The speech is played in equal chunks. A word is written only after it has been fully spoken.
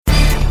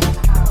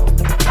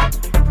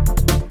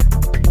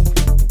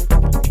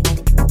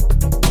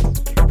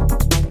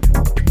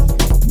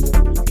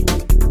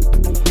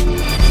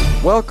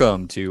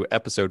Welcome to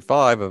episode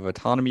 5 of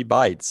Autonomy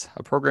Bytes,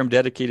 a program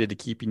dedicated to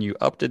keeping you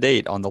up to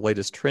date on the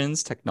latest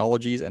trends,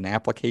 technologies, and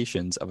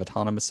applications of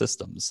autonomous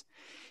systems.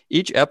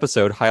 Each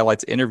episode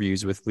highlights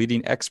interviews with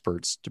leading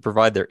experts to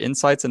provide their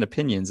insights and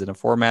opinions in a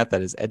format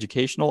that is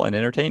educational and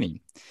entertaining.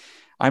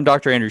 I'm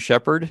Dr. Andrew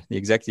Shepard, the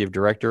Executive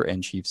Director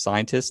and Chief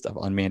Scientist of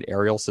Unmanned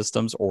Aerial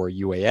Systems, or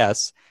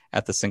UAS,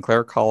 at the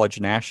Sinclair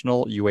College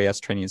National UAS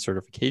Training and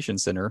Certification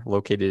Center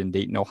located in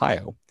Dayton,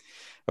 Ohio.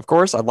 Of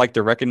course, I'd like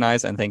to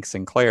recognize and thank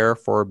Sinclair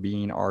for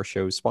being our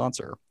show's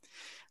sponsor.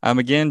 I'm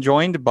again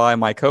joined by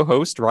my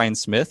co-host, Ryan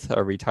Smith,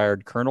 a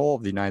retired colonel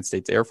of the United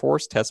States Air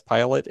Force, test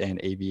pilot,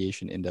 and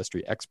aviation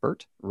industry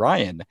expert.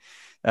 Ryan,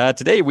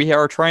 today we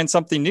are trying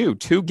something new,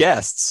 2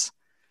 guests.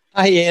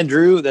 Hi,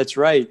 Andrew. That's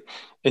right.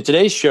 In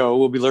today's show,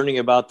 we'll be learning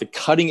about the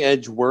cutting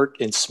edge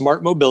work in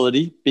smart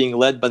mobility being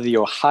led by the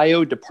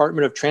Ohio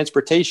Department of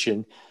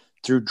Transportation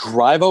through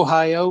Drive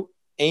Ohio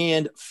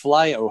and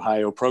Fly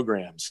Ohio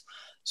programs.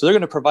 So they're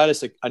going to provide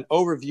us an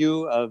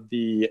overview of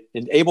the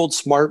enabled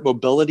smart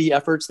mobility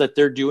efforts that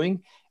they're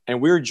doing. And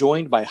we're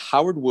joined by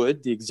Howard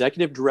Wood, the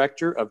Executive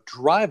Director of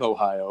Drive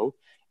Ohio,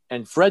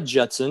 and Fred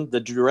Jetson, the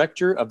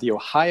Director of the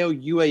Ohio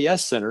UAS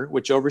Center,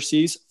 which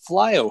oversees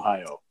Fly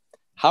Ohio.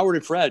 Howard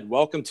and Fred,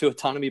 welcome to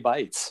Autonomy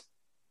Bytes.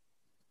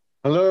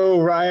 Hello,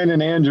 Ryan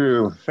and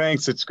Andrew.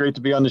 Thanks. It's great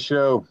to be on the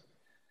show.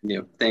 Yeah,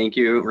 thank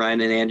you,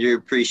 Ryan and Andrew.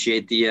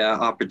 Appreciate the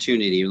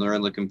opportunity. We're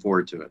looking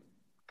forward to it.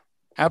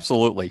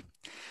 Absolutely.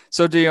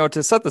 So,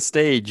 to set the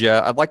stage,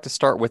 I'd like to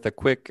start with a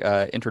quick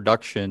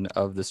introduction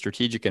of the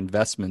strategic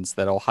investments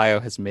that Ohio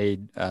has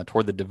made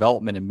toward the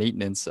development and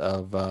maintenance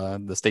of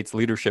the state's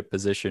leadership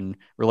position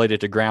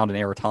related to ground and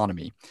air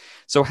autonomy.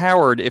 So,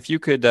 Howard, if you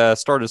could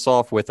start us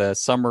off with a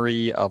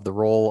summary of the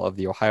role of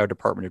the Ohio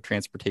Department of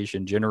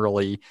Transportation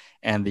generally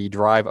and the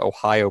Drive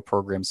Ohio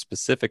program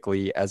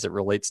specifically as it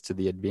relates to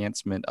the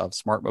advancement of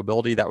smart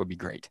mobility, that would be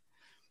great.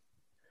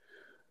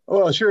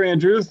 Well, sure,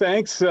 Andrew.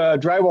 Thanks.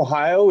 Drive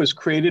Ohio was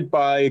created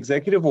by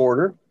executive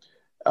order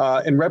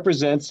and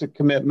represents a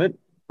commitment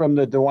from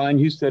the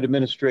DeWine Husted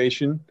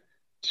administration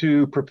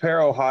to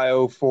prepare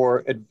Ohio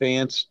for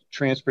advanced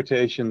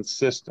transportation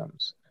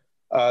systems.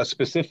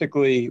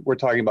 Specifically, we're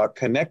talking about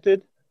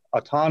connected,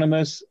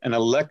 autonomous, and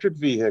electric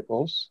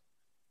vehicles.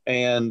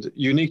 And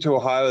unique to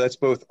Ohio, that's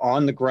both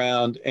on the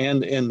ground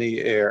and in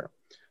the air.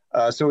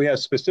 So we have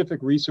specific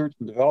research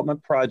and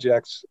development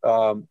projects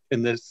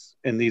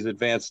in these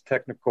advanced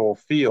technical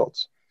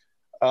fields.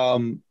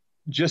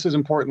 Just as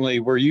importantly,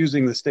 we're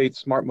using the state's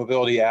smart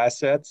mobility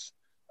assets,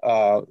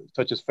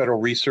 such as federal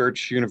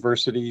research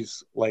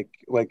universities like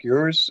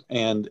yours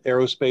and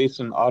aerospace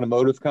and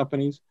automotive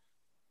companies,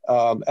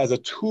 as a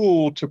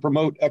tool to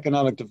promote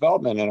economic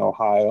development in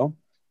Ohio.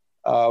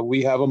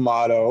 We have a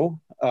motto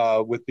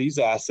with these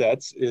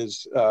assets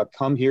is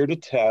come here to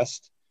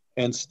test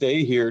and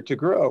stay here to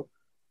grow.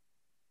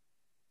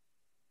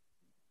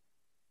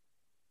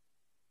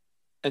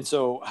 And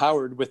so,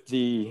 Howard, with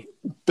the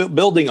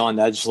building on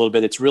that just a little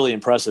bit, it's really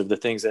impressive the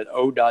things that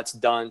ODOT's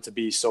done to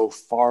be so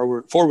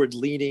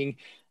forward-leaning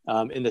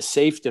in the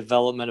safe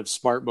development of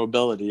smart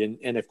mobility.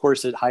 And of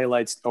course, it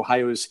highlights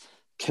Ohio's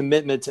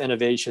commitment to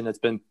innovation that's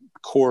been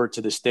core to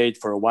the state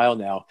for a while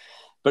now.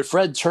 But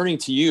Fred, turning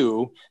to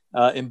you,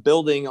 in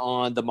building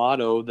on the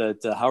motto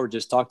that Howard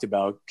just talked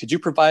about, could you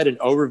provide an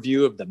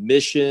overview of the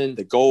mission,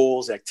 the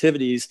goals,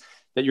 activities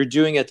that you're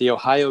doing at the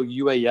Ohio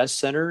UAS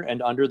Center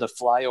and under the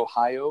Fly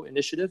Ohio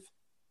initiative?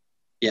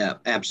 Yeah,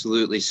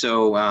 absolutely.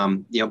 So,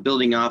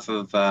 building off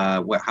of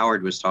what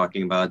Howard was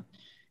talking about,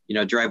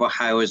 Drive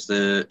Ohio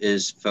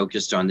is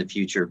focused on the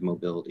future of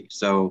mobility.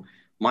 So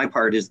my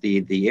part is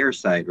the air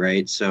side,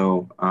 right?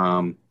 So,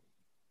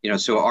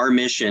 so our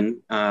mission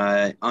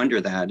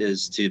under that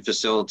is to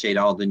facilitate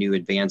all the new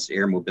advanced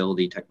air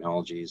mobility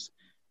technologies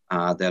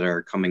that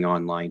are coming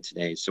online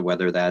today. So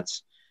whether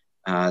that's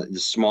the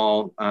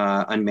small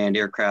unmanned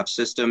aircraft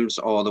systems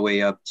all the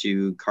way up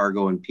to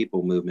cargo and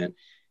people movement.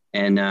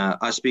 And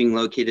us being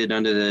located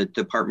under the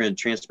Department of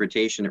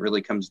Transportation, it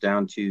really comes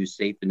down to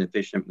safe and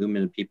efficient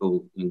movement of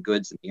people and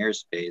goods in the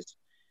airspace.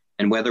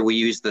 And whether we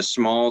use the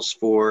smalls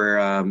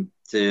for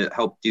to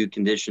help do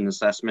condition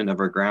assessment of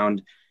our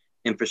ground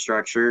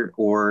infrastructure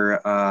or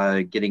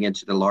getting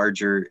into the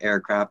larger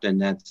aircraft,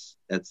 and that's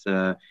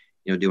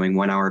doing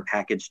 1 hour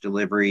package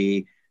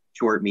delivery,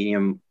 short,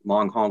 medium,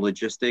 long haul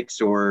logistics,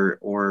 or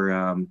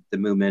the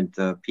movement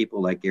of people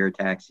like air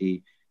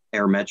taxi,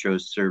 air metro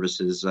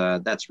services.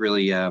 That's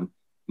really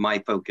my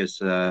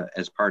focus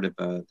as part of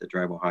the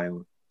Drive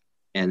Ohio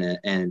and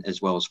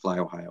as well as Fly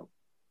Ohio.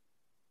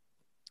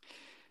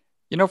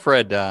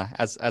 Fred,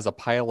 as a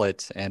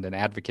pilot and an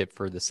advocate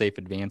for the safe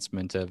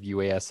advancement of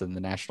UAS and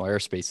the National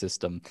Airspace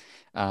System,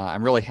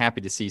 I'm really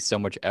happy to see so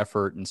much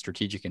effort and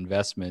strategic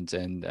investment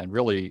and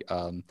really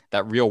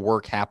that real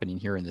work happening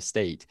here in the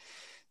state.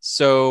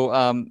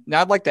 So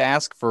now I'd like to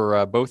ask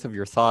for both of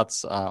your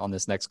thoughts on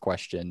this next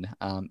question.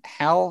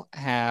 How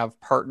have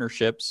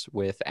partnerships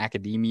with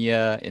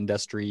academia,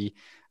 industry,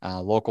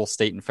 local,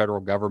 state, and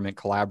federal government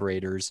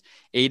collaborators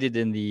aided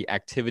in the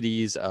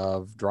activities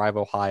of Drive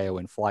Ohio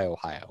and Fly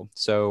Ohio?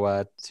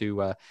 So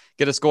to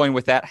get us going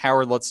with that,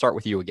 Howard, let's start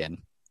with you again.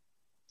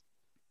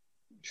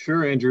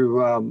 Sure,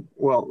 Andrew.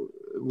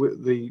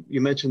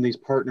 You mentioned these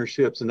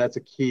partnerships, and that's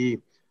a key.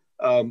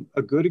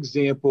 A good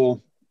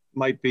example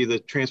might be the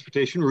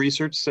Transportation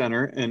Research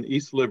Center in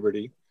East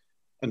Liberty,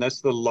 and that's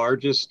the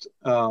largest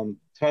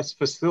test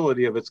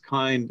facility of its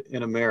kind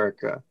in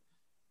America.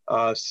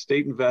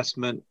 State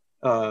investment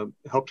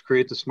helped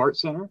create the Smart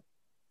Center,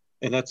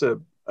 and that's a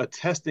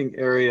testing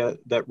area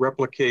that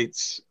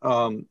replicates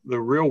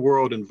the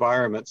real-world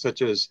environment,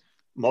 such as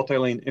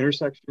multi-lane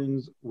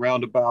intersections,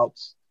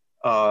 roundabouts,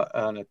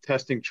 on a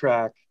testing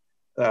track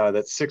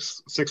that's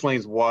six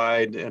lanes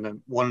wide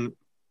and one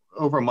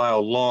over a mile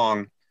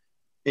long.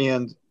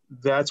 And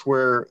that's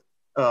where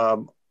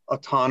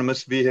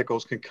autonomous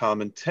vehicles can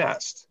come and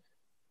test.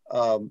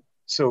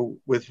 So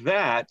with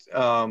that,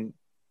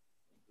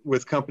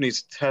 with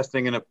companies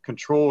testing in a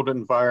controlled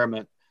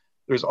environment,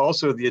 there's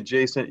also the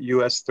adjacent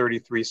US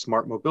 33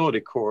 Smart Mobility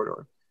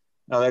Corridor.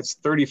 Now that's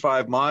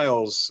 35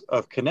 miles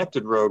of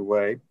connected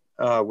roadway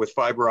with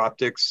fiber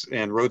optics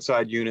and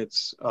roadside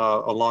units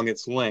along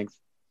its length.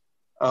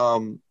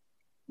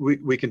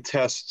 We can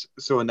test,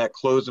 so in that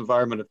closed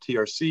environment of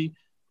TRC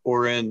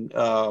or in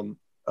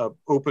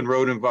open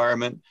road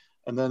environment.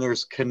 And then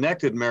there's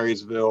connected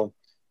Marysville,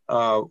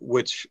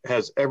 which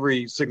has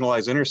every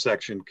signalized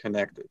intersection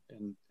connected,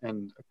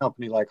 and a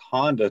company like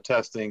Honda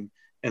testing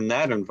in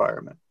that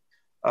environment.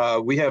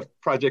 We have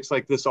projects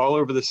like this all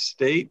over the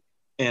state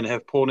and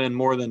have pulled in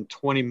more than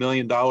 $20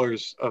 million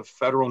of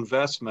federal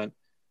investment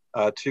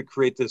to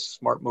create this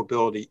smart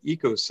mobility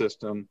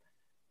ecosystem.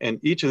 And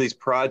each of these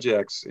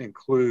projects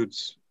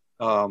includes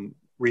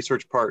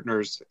research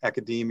partners,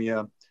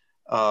 academia,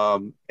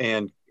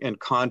 and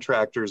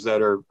contractors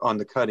that are on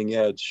the cutting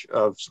edge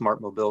of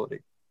smart mobility.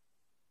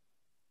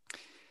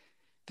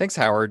 Thanks,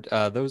 Howard.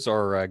 Those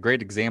are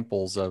great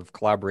examples of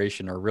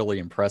collaboration, are really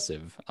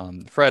impressive.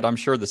 Fred, I'm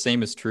sure the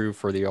same is true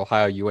for the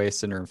Ohio UAS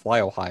Center and Fly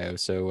Ohio.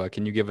 So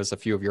can you give us a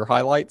few of your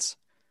highlights?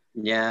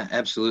 Yeah,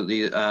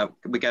 absolutely.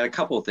 We got a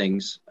couple of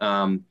things.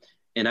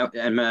 And I'm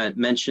going to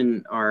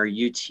mention our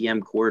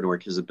UTM corridor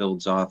because it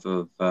builds off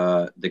of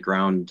the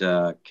ground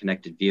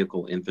connected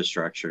vehicle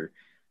infrastructure.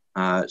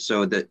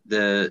 So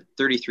the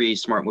 33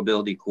 Smart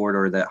Mobility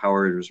Corridor that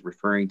Howard was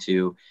referring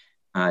to,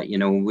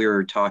 when we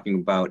were talking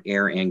about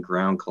air and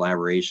ground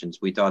collaborations,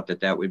 we thought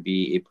that would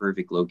be a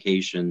perfect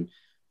location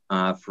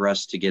for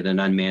us to get an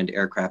unmanned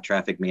aircraft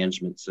traffic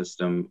management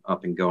system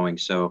up and going.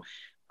 So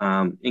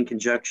in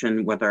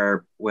conjunction with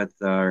our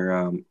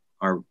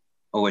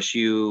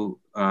OSU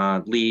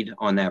lead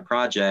on that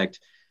project,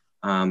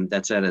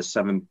 that's at it's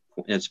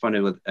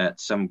funded at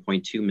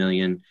 $7.2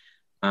 million.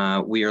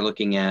 We are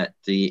looking at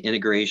the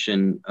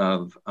integration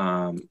of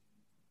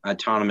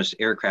autonomous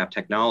aircraft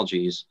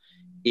technologies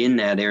in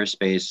that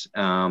airspace,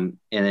 and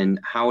then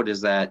how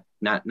does that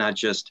not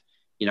just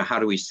how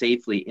do we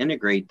safely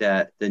integrate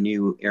the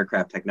new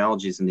aircraft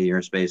technologies in the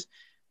airspace,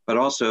 but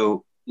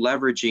also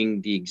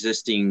leveraging the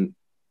existing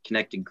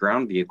connected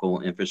ground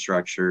vehicle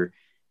infrastructure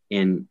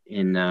in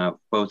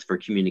both for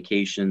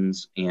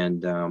communications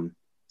and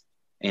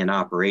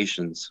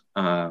operations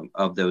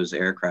of those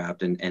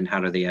aircraft, and how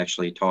do they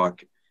actually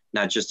talk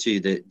not just to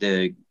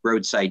the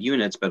roadside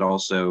units, but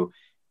also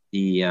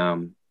the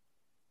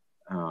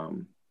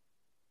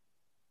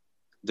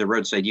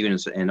roadside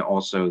units, and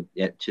also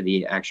to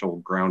the actual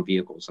ground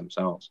vehicles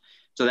themselves.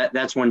 So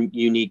that's one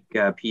unique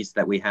piece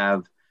that we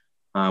have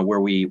where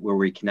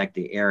we connect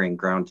the air and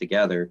ground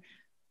together.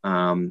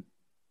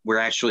 We're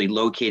actually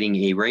locating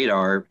a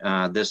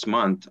radar this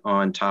month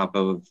on top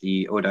of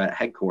the ODOT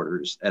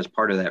headquarters as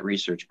part of that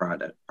research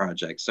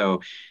project.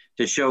 So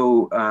to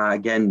show,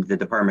 again, the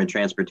Department of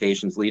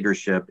Transportation's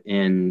leadership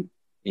in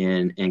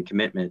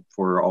commitment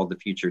for all the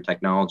future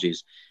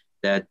technologies,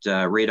 that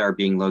radar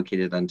being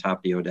located on top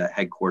of the ODOT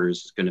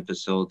headquarters is going to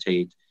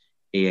facilitate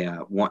a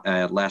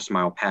last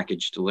mile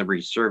package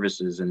delivery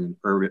services in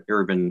an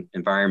urban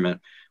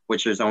environment,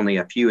 which there's only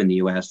a few in the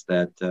U.S.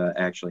 that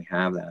actually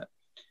have that.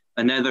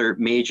 Another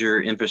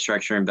major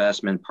infrastructure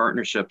investment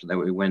partnership that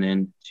we went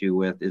into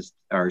with is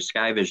our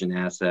SkyVision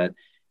asset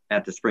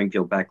at the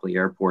Springfield Beckley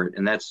Airport.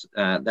 And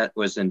that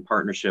was in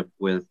partnership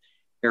with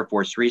Air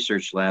Force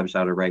Research Labs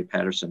out of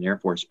Wright-Patterson Air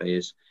Force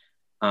Base.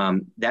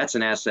 That's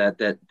an asset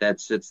that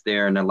sits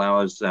there and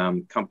allows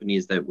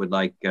companies that would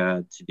like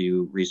to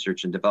do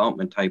research and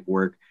development type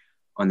work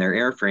on their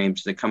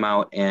airframes to come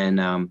out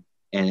and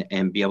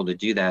be able to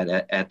do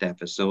that at that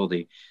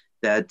facility.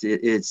 That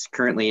it's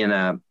currently in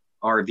a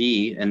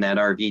RV, and that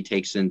RV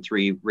takes in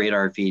 3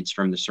 radar feeds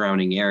from the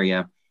surrounding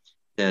area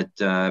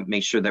that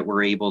makes sure that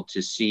we're able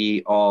to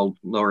see all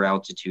lower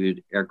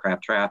altitude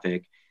aircraft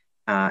traffic,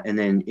 and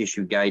then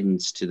issue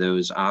guidance to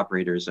those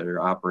operators that are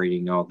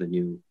operating all the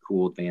new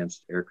cool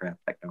advanced aircraft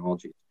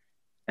technologies.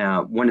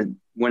 One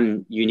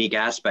one unique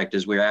aspect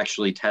is we're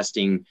actually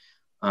testing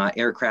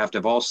aircraft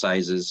of all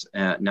sizes,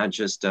 not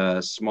just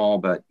small,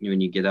 but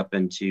when you get up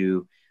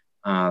into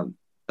the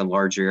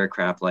larger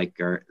aircraft like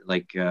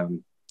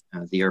the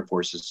Air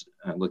Force is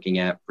looking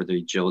at for the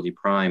Agility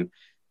Prime.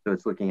 So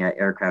it's looking at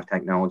aircraft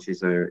technologies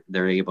that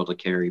they're able to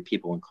carry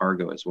people and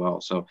cargo as well.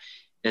 So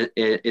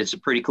it's a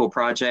pretty cool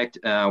project.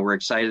 We're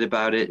excited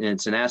about it, and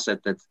it's an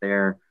asset that's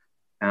there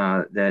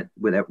that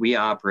we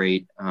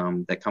operate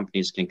that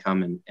companies can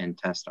come and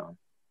test on.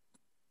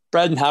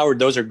 Brad and Howard,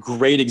 those are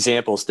great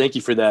examples. Thank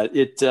you for that.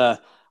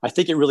 I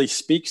think it really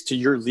speaks to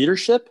your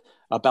leadership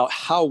about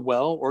how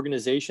well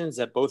organizations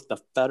at both the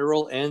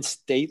federal and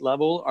state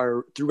level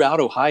are throughout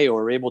Ohio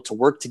are able to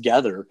work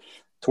together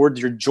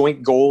towards your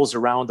joint goals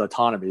around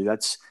autonomy.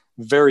 That's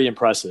very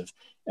impressive.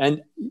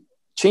 And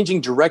changing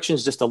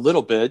directions just a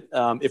little bit,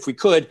 if we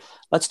could,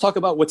 let's talk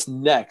about what's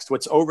next,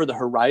 what's over the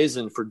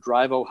horizon for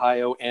Drive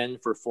Ohio and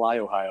for Fly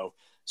Ohio.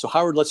 So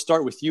Howard, let's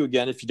start with you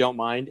again, if you don't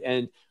mind.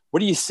 And what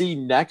do you see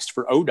next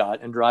for ODOT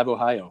and Drive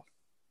Ohio?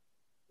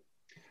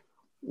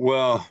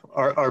 Well,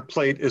 our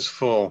plate is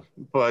full,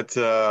 but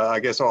I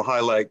guess I'll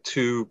highlight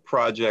two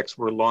projects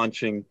we're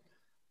launching.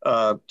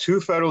 Two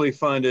federally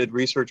funded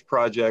research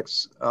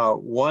projects.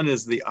 One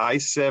is the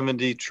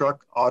I-70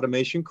 truck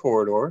automation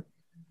corridor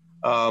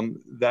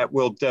that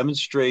will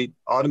demonstrate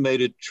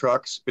automated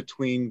trucks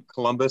between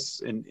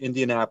Columbus and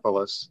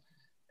Indianapolis.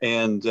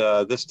 And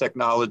this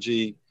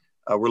technology,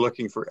 we're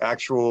looking for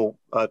actual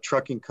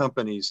trucking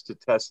companies to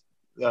test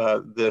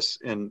this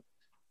in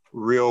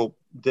real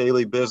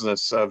daily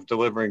business of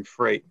delivering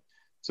freight.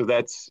 So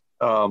that's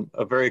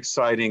a very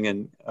exciting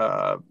and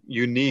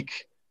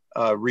unique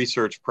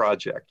research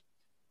project.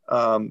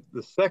 The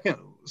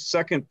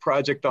second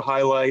project to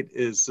highlight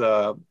is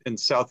in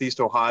Southeast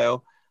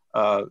Ohio,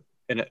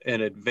 an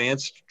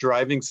advanced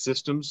driving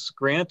systems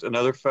grant,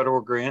 another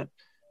federal grant,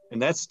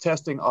 and that's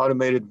testing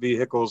automated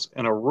vehicles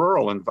in a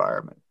rural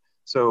environment.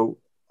 So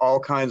all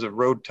kinds of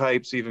road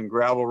types, even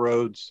gravel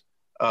roads,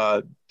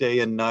 day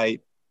and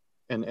night,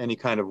 and any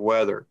kind of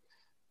weather.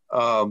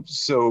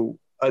 So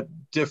a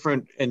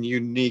different and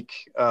unique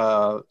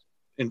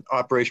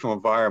operational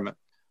environment.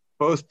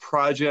 Both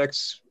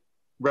projects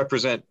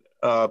represent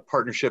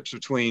partnerships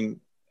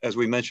between, as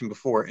we mentioned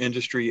before,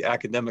 industry,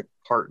 academic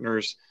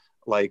partners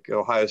like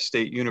Ohio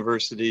State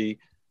University,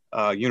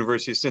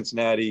 University of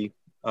Cincinnati,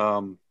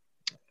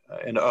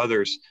 and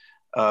others,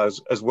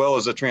 as well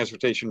as the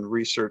Transportation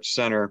Research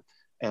Center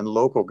and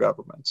local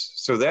governments.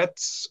 So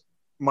that's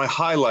my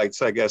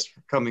highlights, I guess,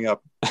 coming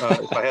up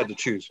if I had to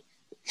choose.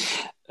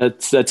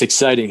 That's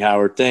exciting,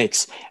 Howard.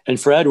 Thanks. And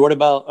Fred, what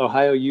about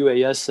Ohio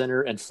UAS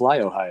Center and Fly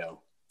Ohio?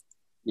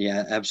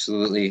 Yeah,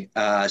 absolutely.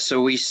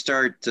 So we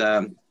start,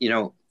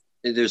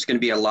 there's going to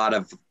be a lot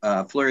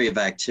of flurry of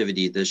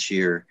activity this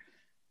year.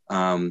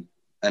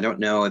 I don't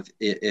know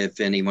if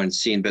anyone's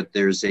seen, but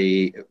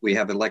we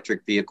have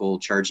electric vehicle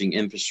charging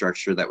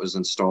infrastructure that was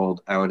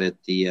installed out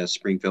at the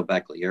Springfield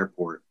Beckley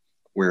Airport,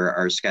 where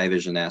our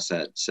SkyVision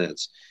asset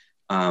sits.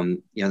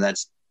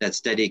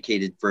 That's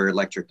dedicated for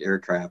electric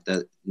aircraft.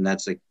 And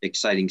that's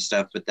exciting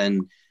stuff. But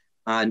then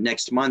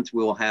next month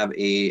we'll have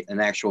an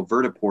actual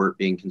vertiport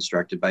being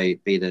constructed by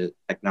Beta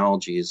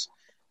Technologies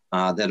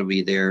that'll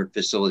be there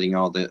facilitating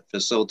all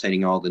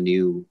the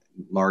new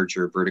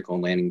larger vertical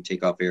landing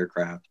takeoff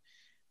aircraft.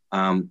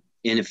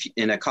 In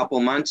a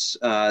couple months,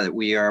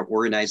 we are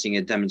organizing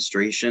a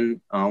demonstration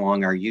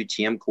along our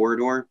UTM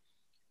corridor.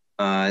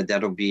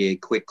 That'll be a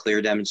quick,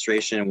 clear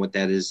demonstration. And what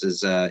that is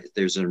if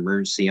there's an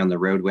emergency on the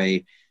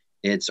roadway,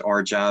 it's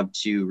our job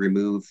to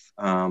remove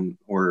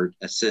or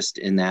assist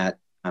in that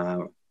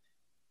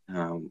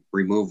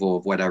removal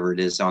of whatever it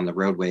is on the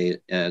roadway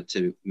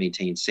to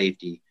maintain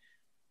safety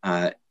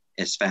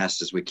as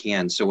fast as we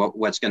can. So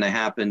what's going to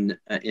happen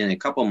in a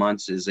couple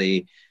months is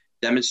a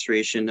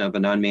demonstration of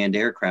an unmanned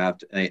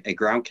aircraft. A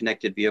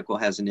ground-connected vehicle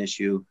has an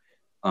issue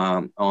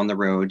on the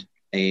road.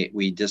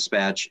 We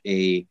dispatch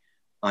a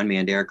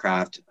unmanned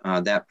aircraft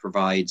that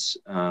provides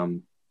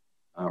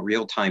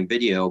real-time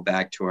video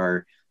back to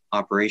our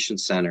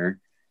operations center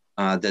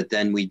that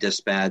then we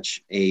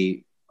dispatch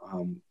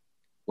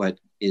what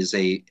is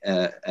a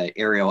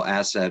aerial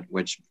asset,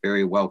 which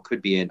very well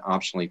could be an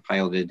optionally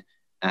piloted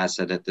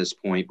asset at this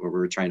point, where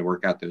we're trying to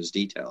work out those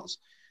details.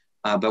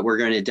 But we're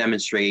going to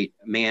demonstrate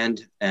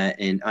manned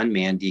and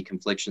unmanned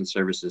deconfliction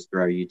services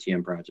through our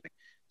UTM project.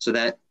 So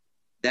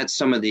that's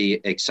some of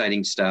the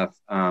exciting stuff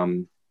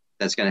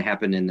that's going to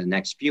happen in the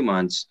next few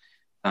months.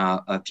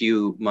 A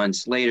few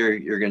months later,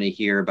 you're going to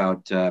hear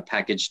about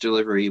package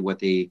delivery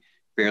with a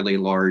fairly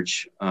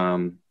large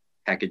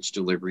package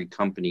delivery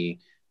company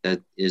that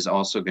is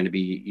also going to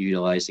be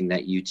utilizing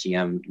that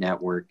UTM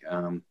network,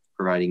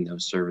 providing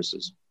those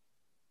services.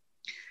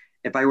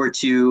 If I were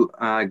to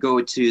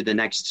go to the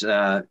next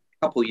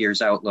couple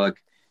years outlook,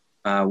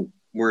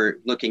 we're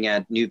looking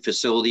at new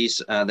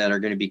facilities that are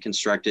going to be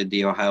constructed.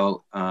 The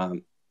Ohio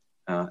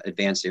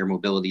Advanced Air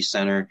Mobility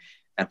Center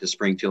at the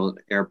Springfield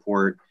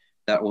Airport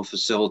that will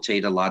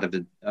facilitate a lot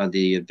of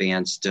the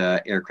advanced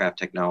aircraft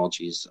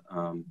technologies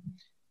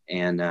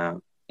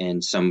and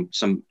and some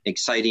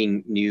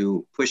exciting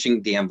new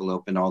pushing the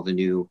envelope and all the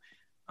new,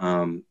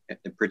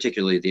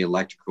 particularly the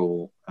electric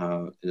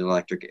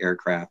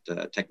aircraft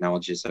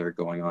technologies that are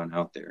going on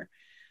out there.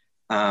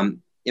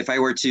 If I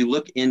were to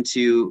look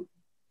into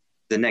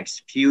the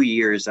next few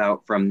years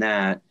out from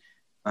that,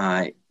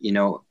 as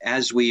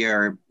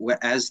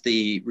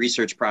the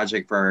research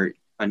project for our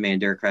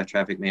unmanned aircraft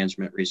traffic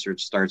management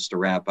research starts to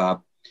wrap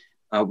up,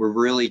 we're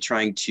really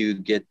trying to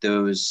get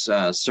those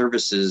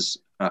services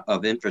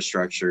of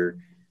infrastructure,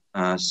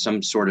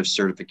 some sort of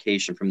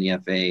certification from the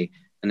FAA.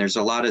 And there's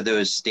a lot of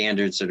those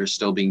standards that are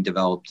still being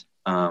developed,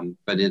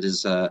 but it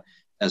is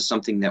as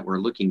something that we're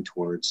looking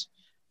towards.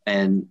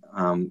 And,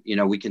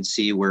 we can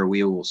see where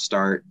we will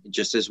start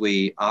just as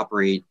we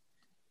operate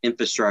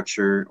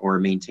infrastructure or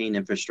maintain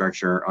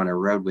infrastructure on our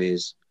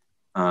roadways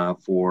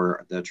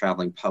for the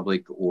traveling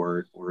public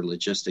or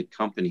logistic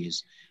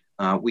companies.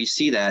 We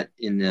see that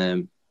in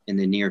the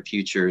near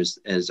future as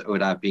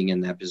ODOT being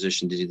in that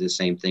position to do the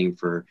same thing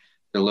for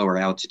the lower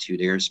altitude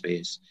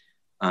airspace.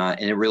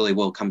 And it really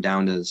will come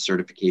down to the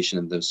certification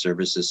of those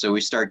services. So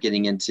we start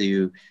getting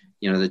into,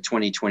 the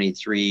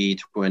 2023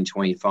 to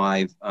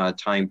 2025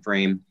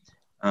 timeframe.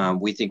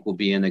 We think we'll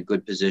be in a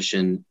good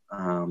position,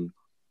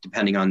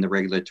 depending on the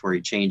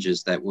regulatory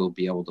changes, that we'll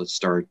be able to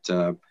start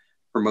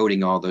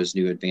promoting all those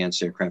new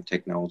advanced aircraft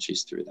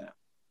technologies through that.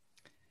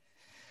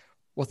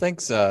 Well,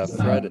 thanks,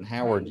 Fred and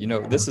Howard.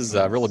 This has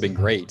really been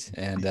great.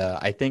 And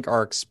I think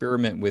our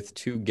experiment with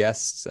two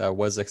guests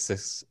was a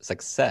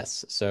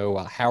success. So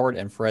Howard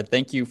and Fred,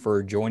 thank you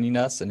for joining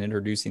us and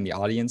introducing the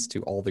audience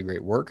to all the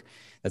great work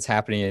that's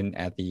happening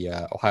at the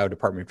Ohio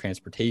Department of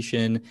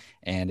Transportation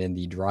and in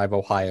the Drive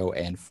Ohio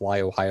and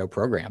Fly Ohio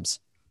programs.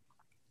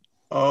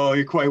 Oh,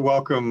 you're quite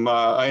welcome.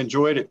 I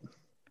enjoyed it.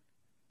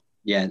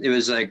 Yeah, it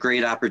was a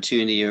great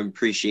opportunity. I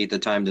appreciate the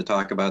time to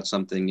talk about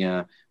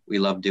something we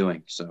love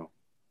doing.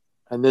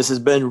 And this has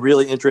been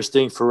really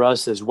interesting for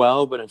us as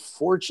well. But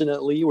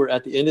unfortunately, we're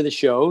at the end of the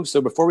show. So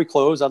before we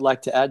close, I'd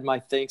like to add my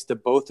thanks to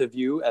both of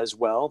you as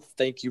well.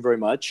 Thank you very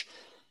much.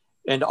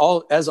 And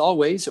as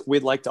always,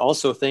 we'd like to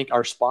also thank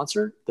our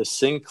sponsor, the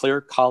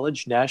Sinclair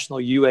College National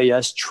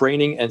UAS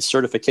Training and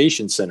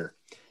Certification Center.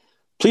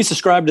 Please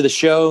subscribe to the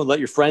show and let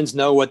your friends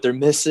know what they're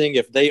missing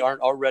if they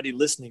aren't already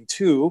listening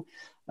too.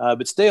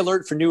 But stay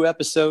alert for new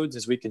episodes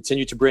as we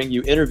continue to bring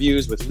you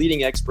interviews with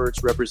leading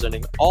experts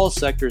representing all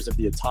sectors of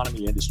the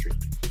autonomy industry.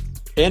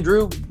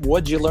 Andrew,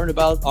 what did you learn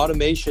about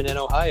automation in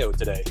Ohio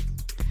today?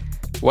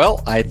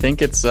 Well, I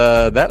think it's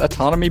that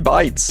autonomy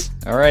bites.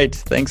 All right.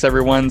 Thanks,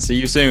 everyone. See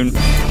you soon.